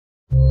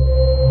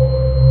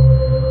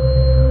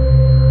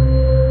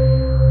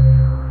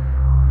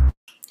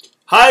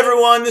Hi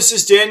everyone, this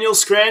is Daniel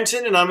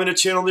Scranton and I'm going to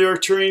channel the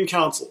Arcturian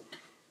Council.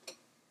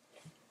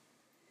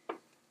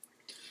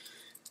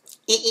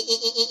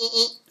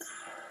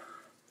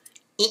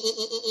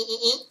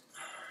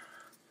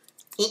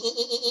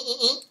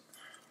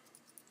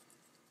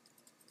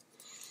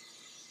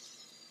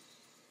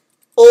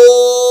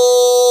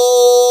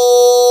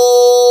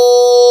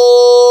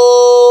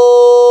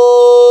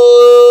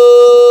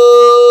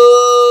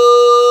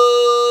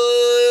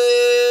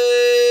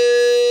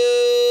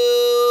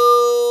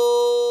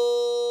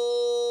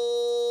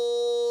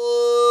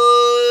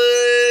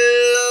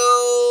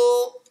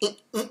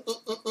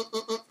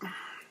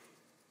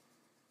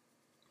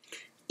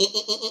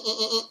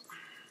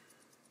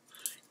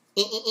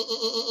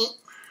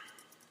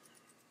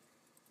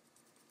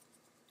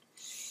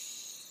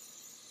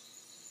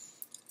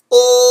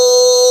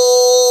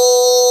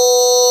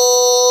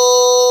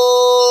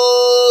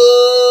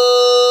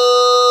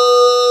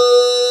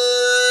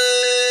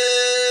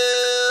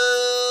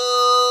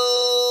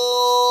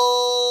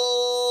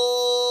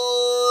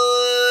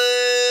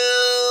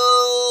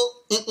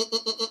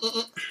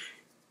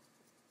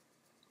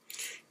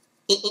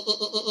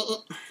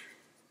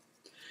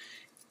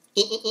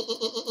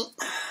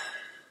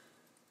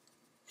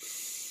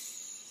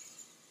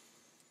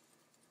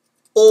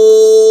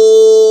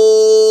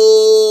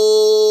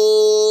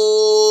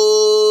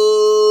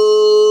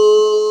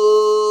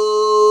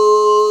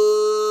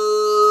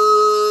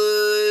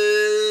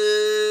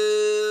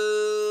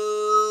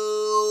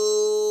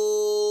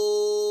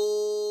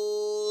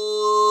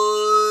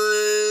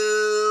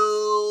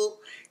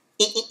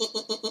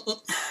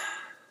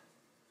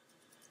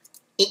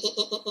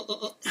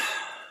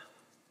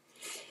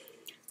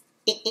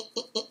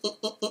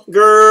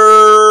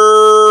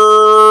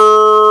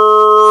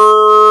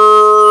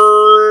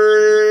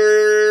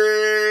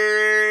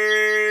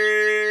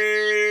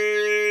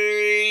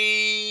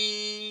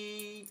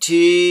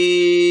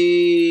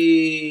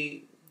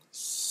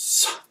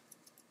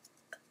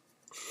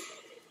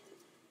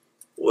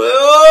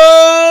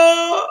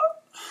 Well,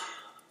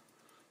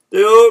 the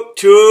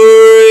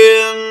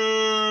Arcturian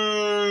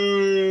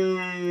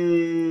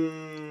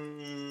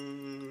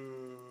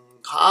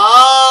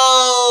Council.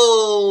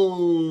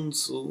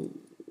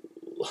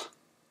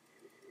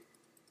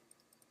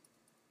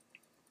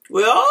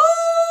 We are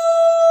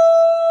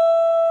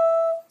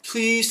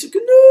pleased to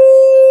connect.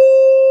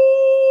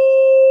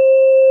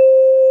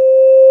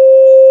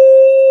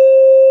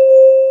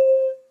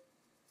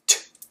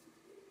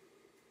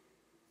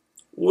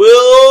 We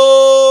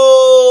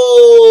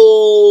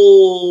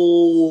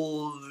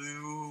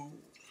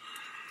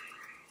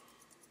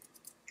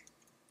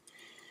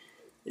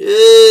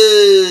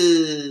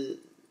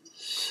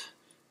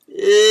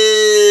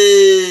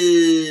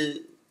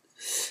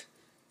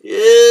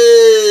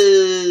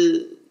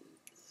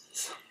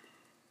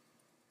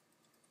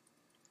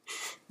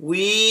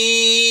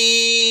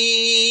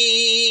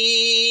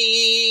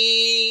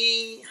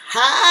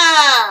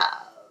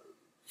have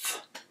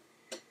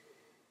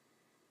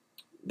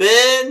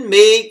been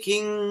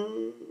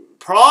making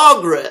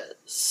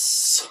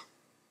progress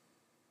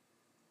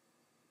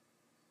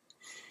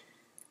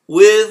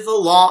with a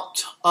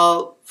lot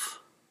of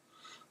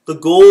the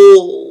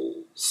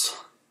goals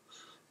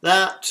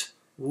that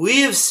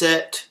we have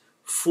set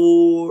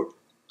for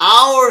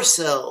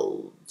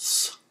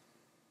ourselves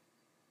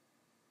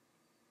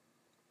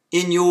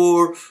in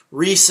your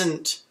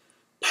recent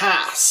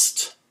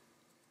past.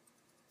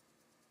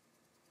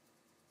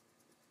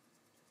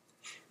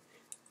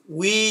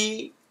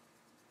 We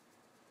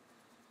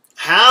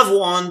have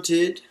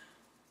wanted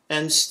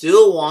and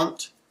still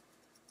want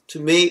to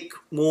make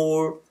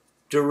more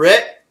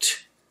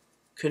direct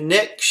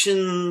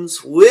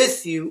connections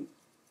with you,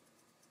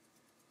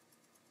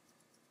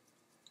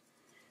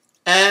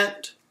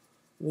 and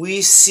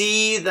we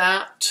see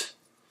that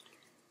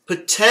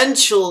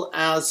potential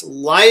as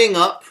lighting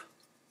up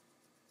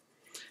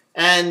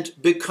and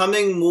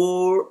becoming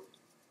more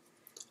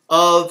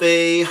of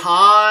a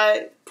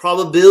high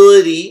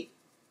probability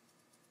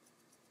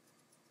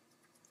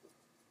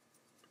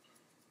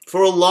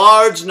for a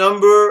large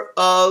number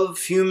of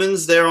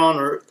humans there on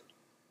Earth.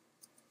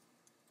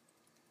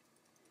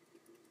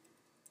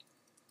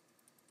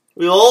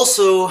 We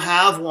also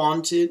have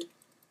wanted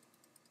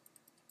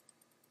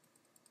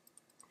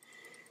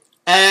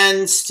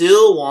and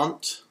still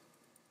want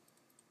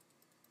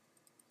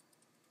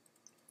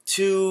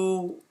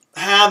to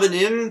have an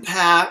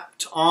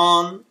impact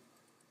on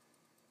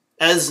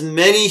as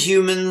many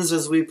humans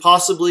as we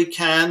possibly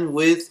can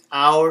with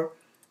our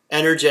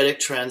energetic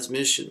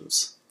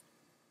transmissions.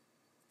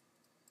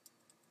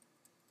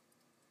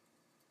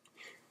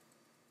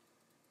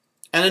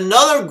 And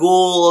another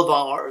goal of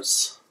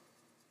ours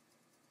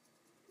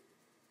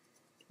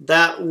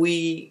that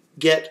we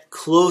get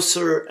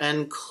closer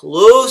and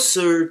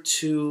closer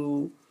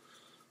to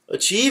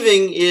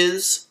achieving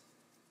is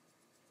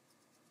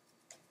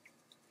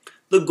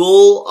the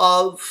goal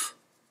of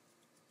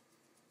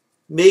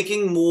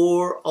making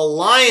more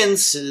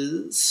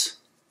alliances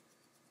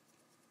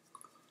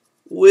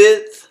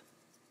with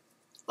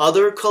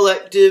other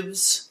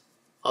collectives,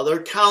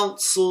 other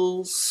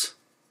councils,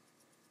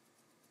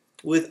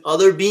 with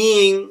other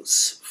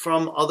beings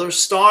from other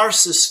star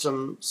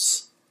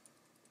systems,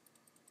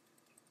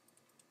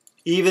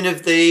 even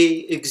if they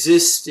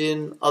exist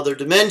in other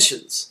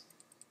dimensions.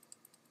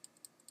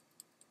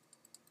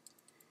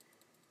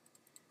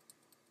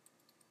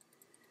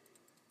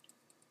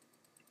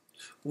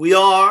 We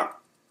are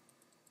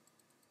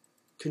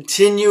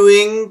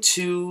continuing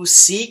to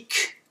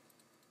seek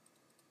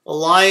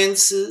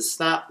alliances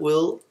that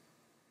will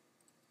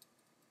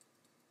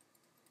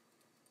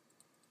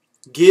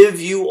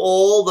give you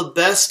all the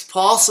best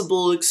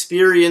possible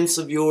experience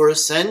of your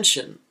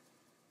ascension.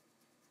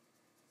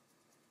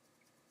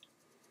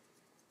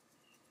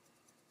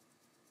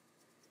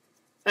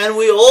 And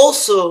we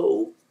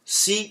also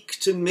seek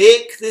to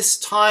make this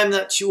time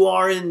that you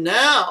are in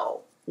now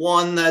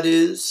one that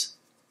is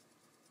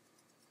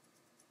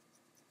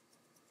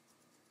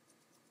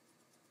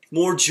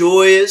more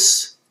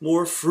joyous,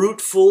 more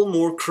fruitful,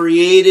 more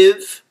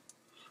creative,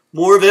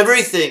 more of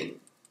everything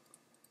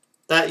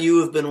that you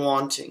have been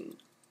wanting.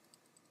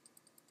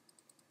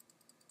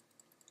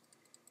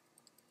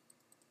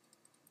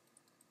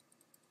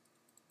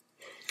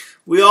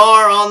 We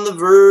are on the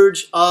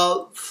verge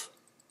of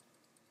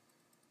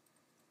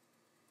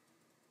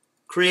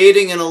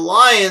creating an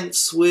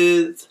alliance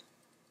with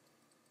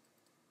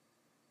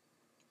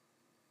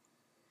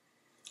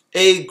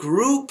a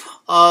group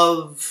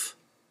of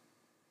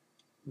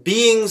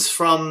beings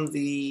from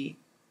the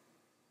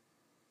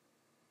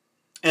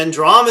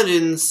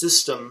Andromedan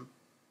system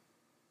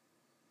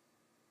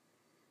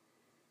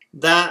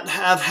that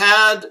have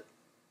had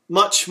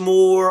much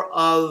more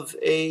of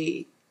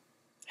a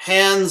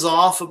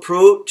hands-off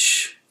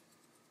approach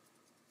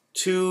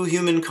to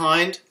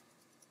humankind.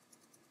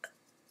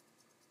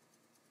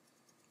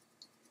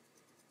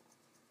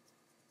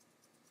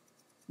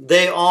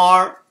 They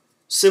are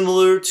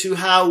similar to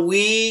how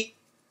we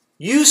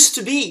used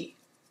to be,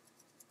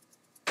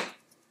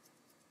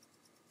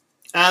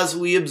 as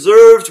we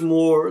observed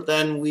more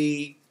than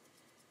we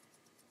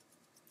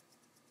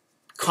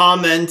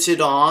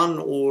commented on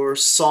or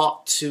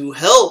sought to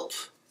help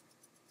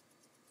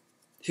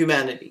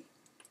humanity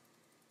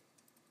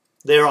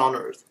there on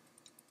Earth.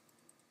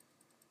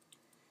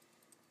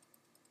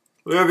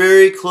 We are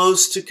very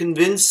close to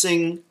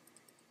convincing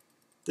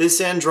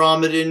this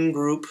Andromedan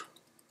group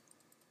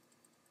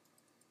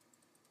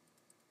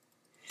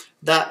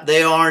that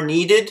they are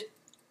needed.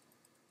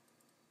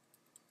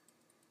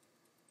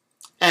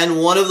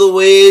 And one of the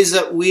ways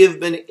that we have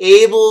been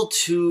able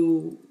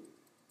to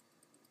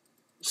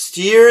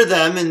steer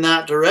them in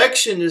that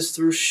direction is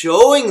through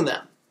showing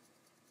them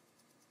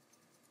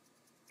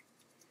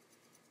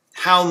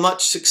how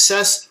much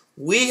success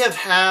we have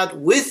had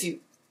with you.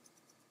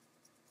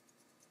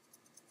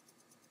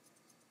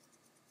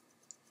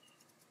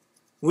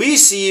 We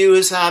see you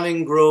as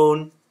having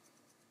grown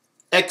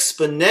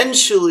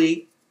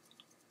exponentially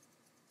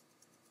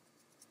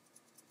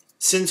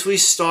since we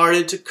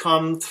started to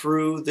come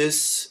through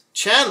this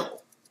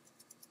channel.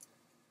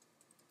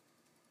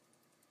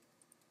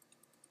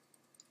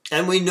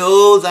 And we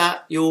know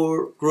that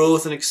your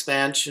growth and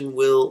expansion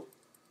will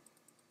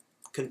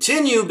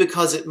continue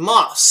because it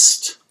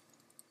must.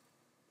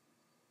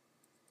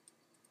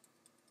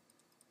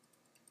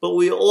 But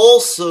we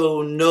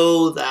also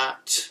know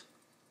that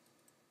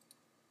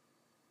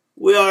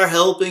we are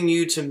helping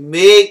you to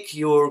make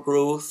your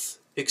growth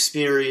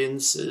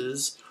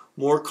experiences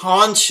more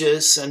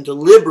conscious and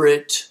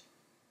deliberate,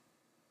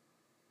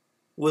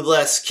 with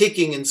less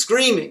kicking and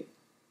screaming.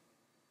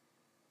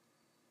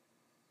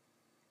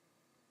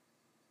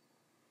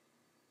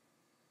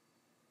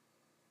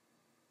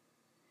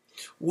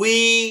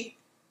 We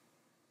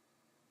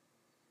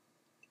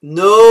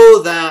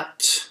know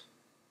that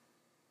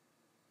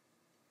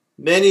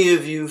many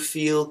of you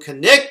feel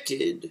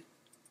connected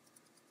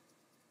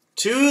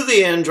to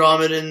the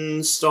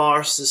Andromedan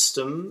star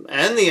system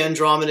and the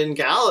Andromedan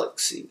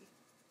galaxy.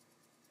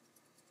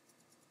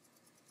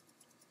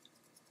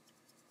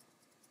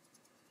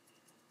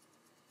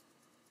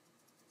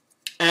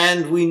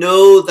 And we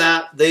know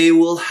that they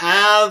will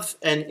have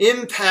an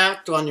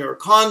impact on your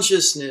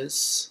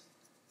consciousness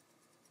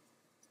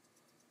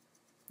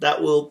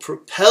that will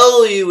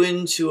propel you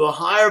into a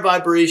higher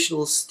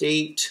vibrational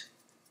state.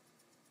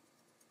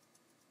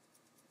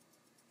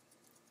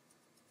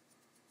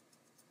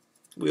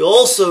 We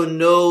also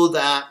know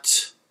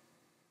that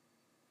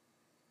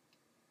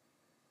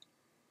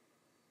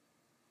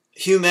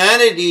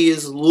humanity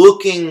is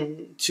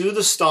looking to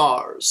the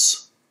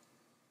stars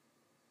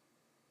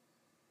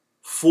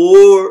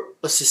for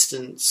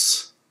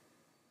assistance,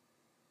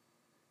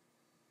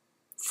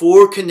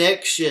 for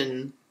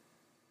connection,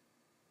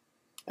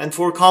 and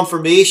for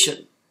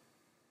confirmation.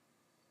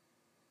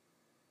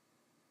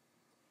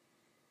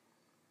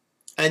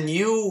 And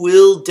you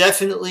will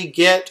definitely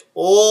get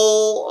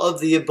all of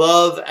the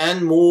above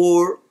and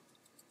more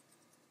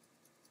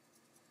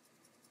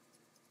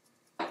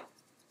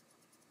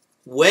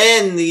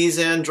when these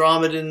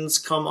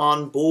Andromedans come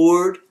on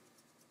board.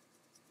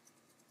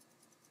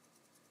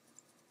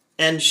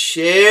 and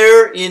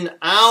share in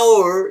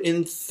our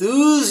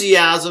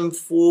enthusiasm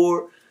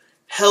for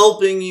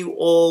helping you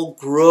all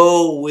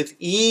grow with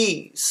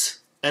ease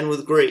and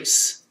with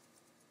grace.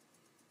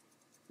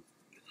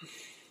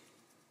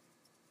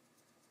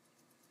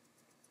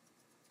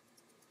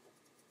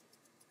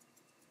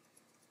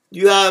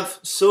 You have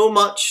so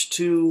much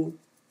to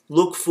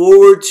look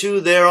forward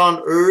to there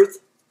on earth.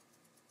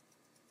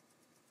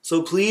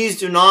 So please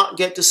do not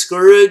get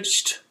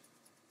discouraged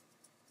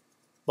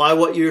by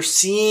what you're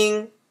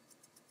seeing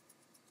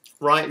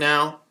right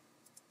now.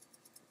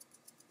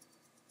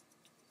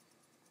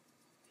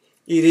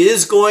 It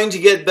is going to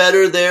get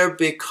better there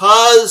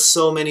because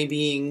so many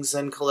beings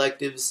and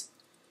collectives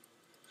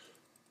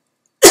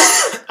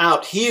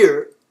out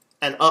here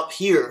and up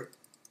here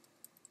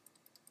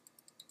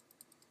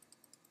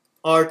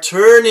are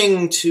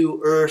turning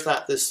to Earth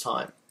at this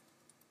time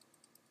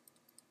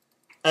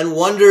and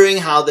wondering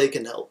how they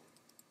can help.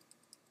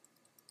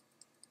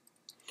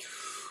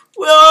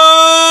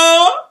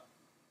 Well,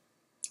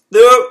 the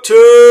Arcturian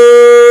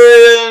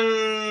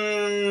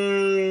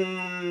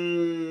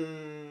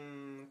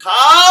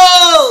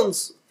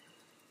Council,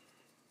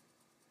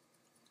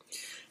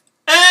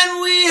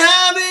 and we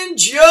have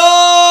enjoyed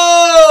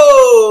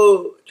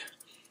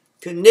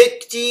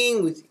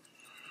connecting with you.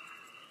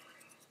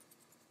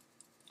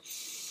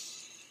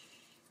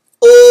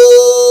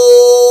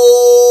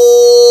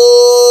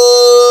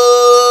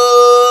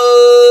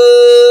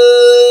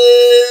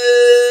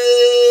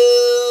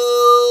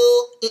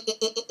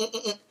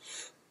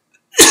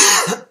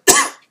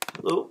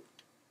 Hello.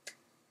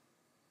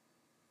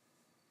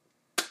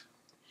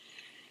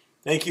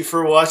 Thank you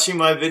for watching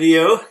my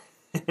video.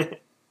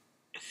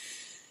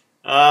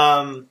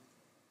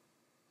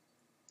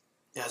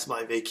 As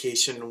my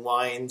vacation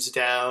winds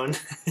down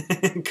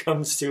and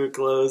comes to a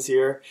close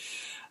here.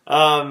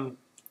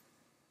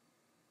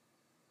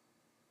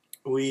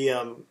 We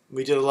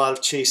did a lot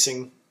of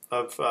chasing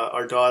of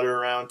our daughter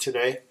around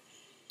today.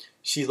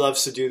 She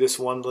loves to do this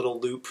one little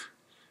loop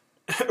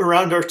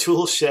around our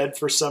tool shed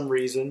for some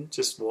reason,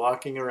 just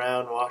walking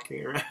around.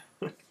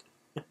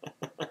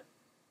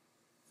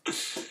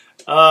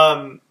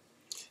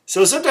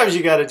 So sometimes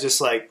you got to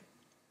just like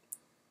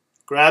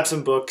grab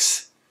some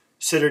books,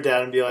 sit her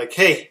down and be like,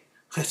 hey,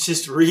 let's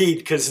just read,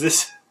 because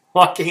this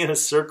walking in a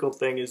circle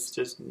thing is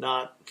just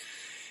not,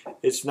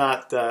 it's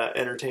not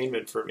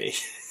entertainment for me.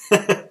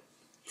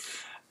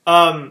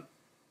 And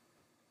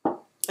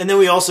then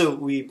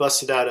we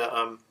busted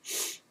out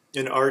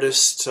an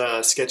artist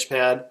sketch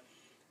pad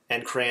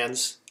and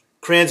crayons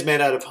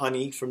made out of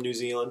honey from New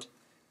Zealand,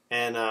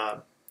 and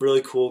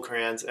really cool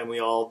crayons, and we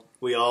all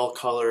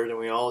colored and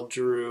we all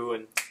drew,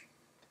 and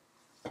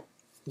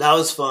that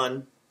was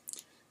fun.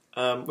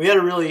 We had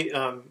a really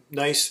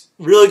nice,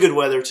 really good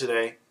weather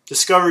today.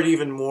 Discovered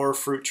even more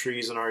fruit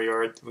trees in our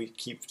yard. We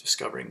keep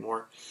discovering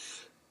more.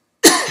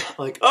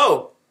 Like,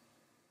 oh,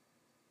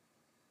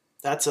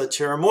 that's a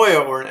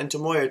cherimoya or an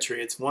entomoya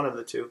tree. It's one of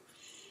the two.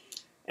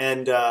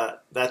 And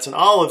that's an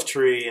olive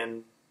tree,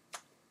 and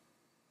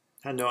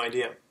I had no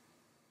idea.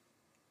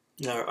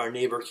 Our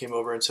neighbor came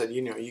over and said,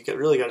 you know, you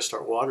really got to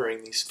start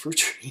watering these fruit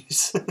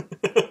trees.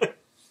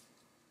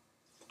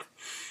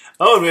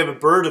 Oh, and we have a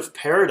bird of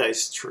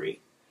paradise tree,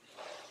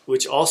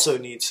 which also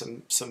needs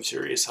some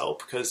serious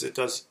help, because it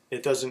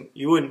doesn't,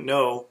 you wouldn't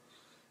know.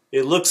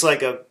 It looks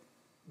like a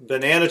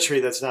banana tree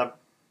that's not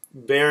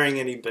bearing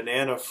any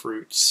banana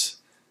fruits.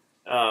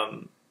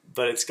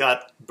 But it's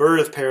got bird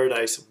of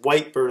paradise,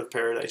 white bird of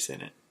paradise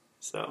in it.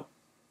 So,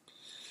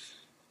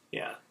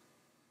 yeah.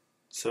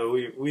 So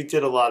we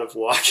did a lot of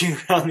walking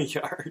around the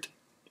yard.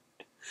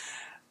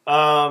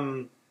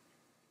 I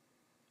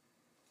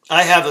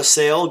have a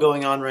sale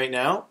going on right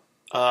now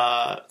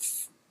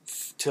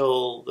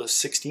till the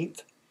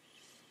 16th.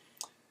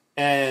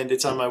 And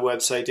it's on my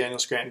website,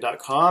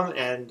 danielscranton.com,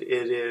 and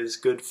it is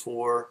good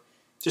for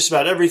just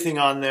about everything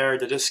on there.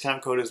 The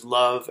discount code is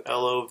LOVE,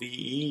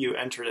 L-O-V-E. You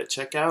enter it at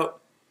checkout.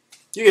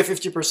 You get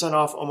 50%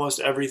 off almost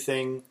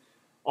everything.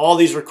 All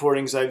these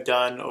recordings I've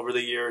done over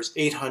the years,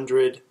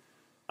 800,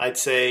 I'd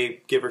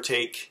say, give or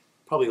take,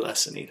 probably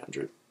less than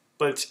 800,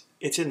 but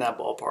it's in that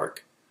ballpark.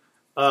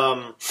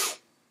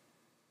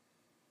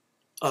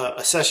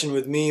 A session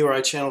with me where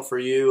I channel for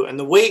you, and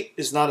the wait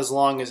is not as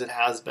long as it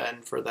has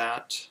been for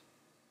that.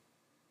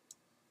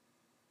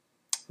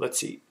 Let's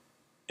see,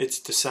 it's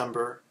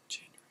December.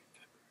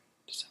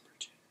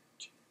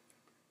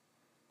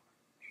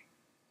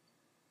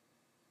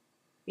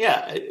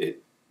 Yeah,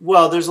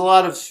 well, there's a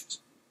lot of,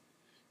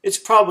 it's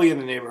probably in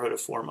the neighborhood of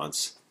 4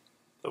 months,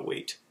 the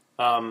wait.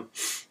 And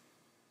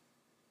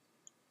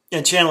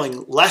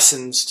channeling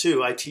lessons,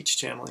 too. I teach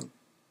channeling.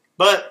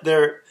 But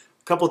there are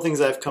a couple of things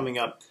I have coming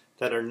up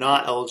that are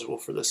not eligible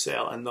for the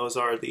sale, and those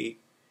are the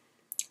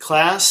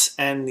class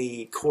and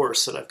the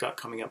course that I've got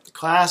coming up. The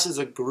class is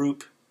a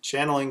group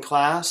channeling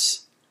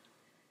class,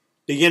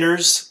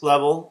 beginners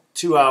level,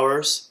 2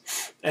 hours,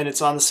 and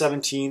it's on the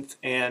 17th,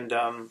 and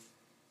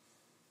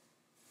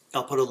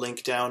I'll put a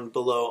link down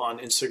below on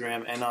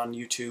Instagram and on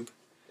YouTube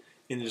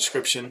in the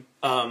description.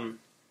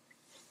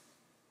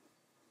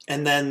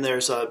 And then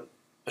there's a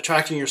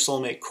Attracting Your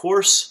Soulmate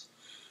course,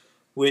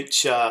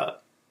 which I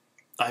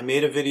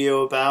made a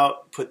video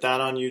about. Put that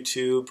on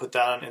YouTube, put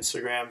that on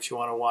Instagram if you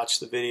want to watch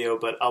the video,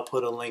 but I'll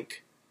put a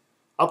link.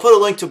 I'll put a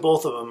link to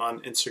both of them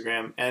on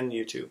Instagram and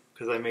YouTube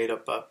because I made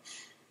up a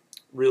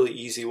really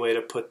easy way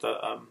to put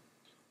the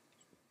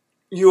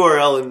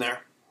URL in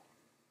there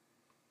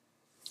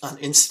on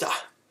Insta.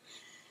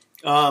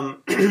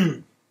 I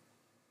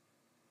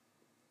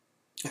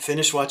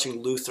finished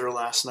watching Luther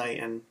last night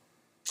and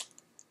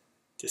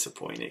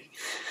disappointing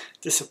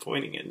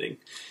ending.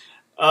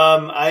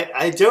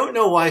 I don't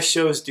know why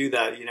shows do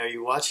that. You know,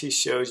 you watch these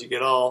shows, you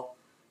get all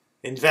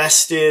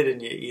invested,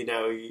 and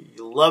you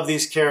love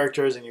these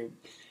characters, and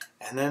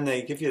then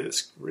they give you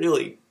this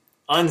really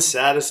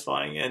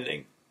unsatisfying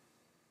ending.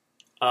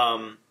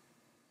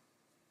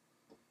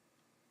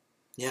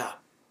 Yeah,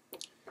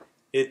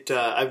 it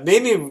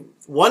made me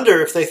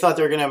wonder if they thought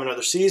they were gonna have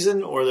another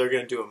season or they're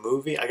gonna do a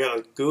movie. I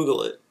gotta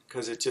Google it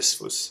because it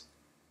just was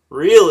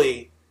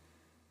really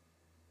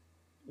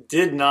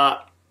did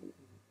not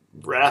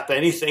wrap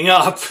anything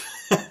up.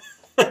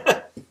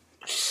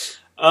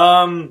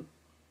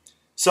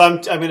 So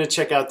I'm going to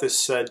check out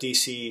this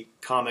DC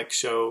comic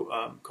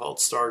show called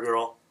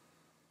Stargirl.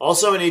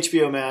 Also on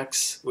HBO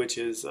Max, which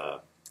is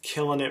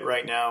killing it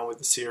right now with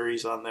the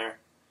series on there.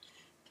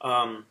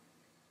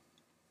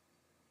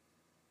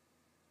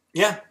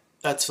 Yeah,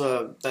 that's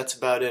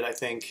about it, I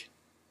think,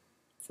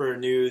 for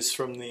news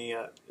from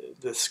the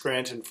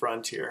Scranton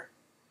frontier.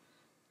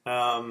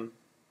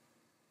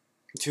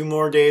 2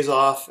 more days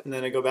off, and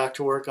then I go back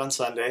to work on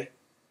Sunday,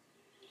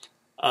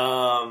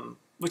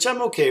 which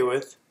I'm okay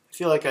with. I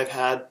feel like I've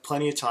had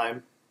plenty of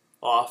time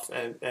off,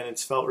 and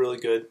it's felt really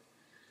good.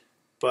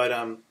 But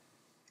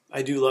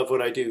I do love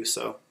what I do,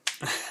 so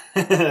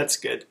that's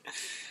good.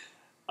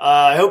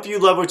 I hope you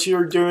love what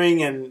you're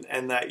doing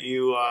and that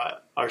you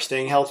are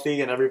staying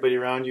healthy and everybody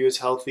around you is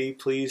healthy.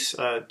 Please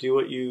do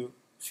what you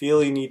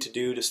feel you need to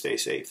do to stay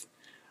safe,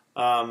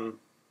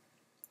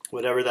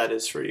 whatever that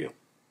is for you.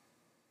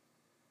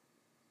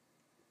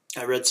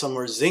 I read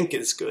somewhere zinc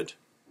is good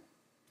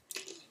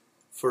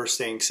for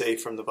staying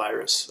safe from the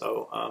virus.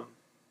 So,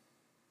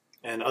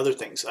 and other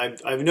things.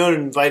 I've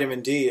known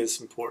vitamin D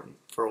is important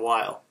for a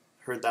while.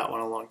 Heard that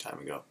one a long time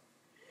ago.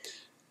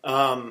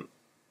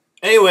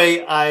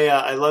 Anyway,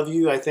 I love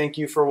you. I thank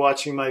you for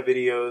watching my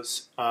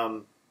videos.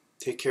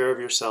 Take care of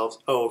yourselves.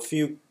 Oh, a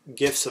few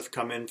gifts have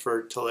come in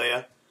for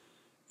Talea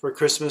for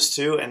Christmas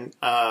too, and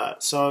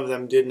some of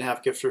them didn't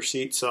have gift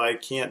receipts, so I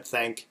can't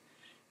thank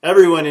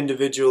everyone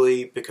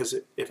individually, because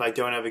if I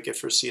don't have a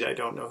gift receipt, I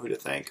don't know who to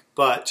thank.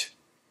 But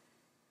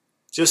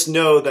just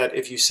know that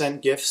if you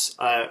sent gifts,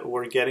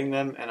 we're getting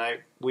them, and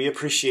we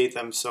appreciate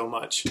them so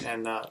much,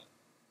 and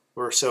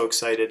we're so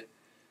excited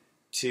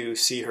to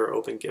see her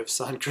open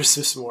gifts on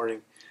Christmas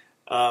morning.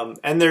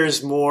 And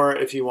there's more,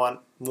 if you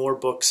want more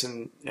books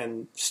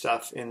and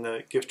stuff in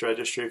the gift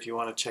registry, if you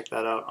want to check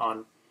that out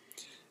on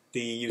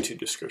the YouTube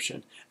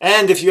description.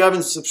 And if you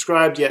haven't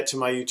subscribed yet to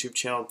my YouTube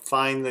channel,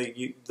 find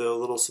the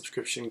little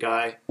subscription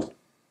guy,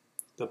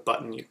 the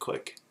button you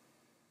click,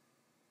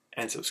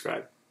 and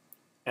subscribe.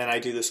 And I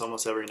do this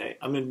almost every night.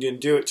 I'm going to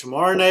do it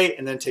tomorrow night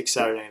and then take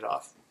Saturday night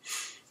off.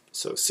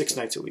 So 6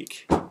 nights a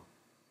week.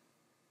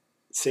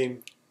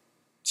 Same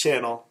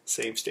channel,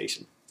 same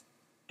station.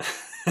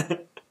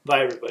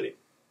 Bye, everybody.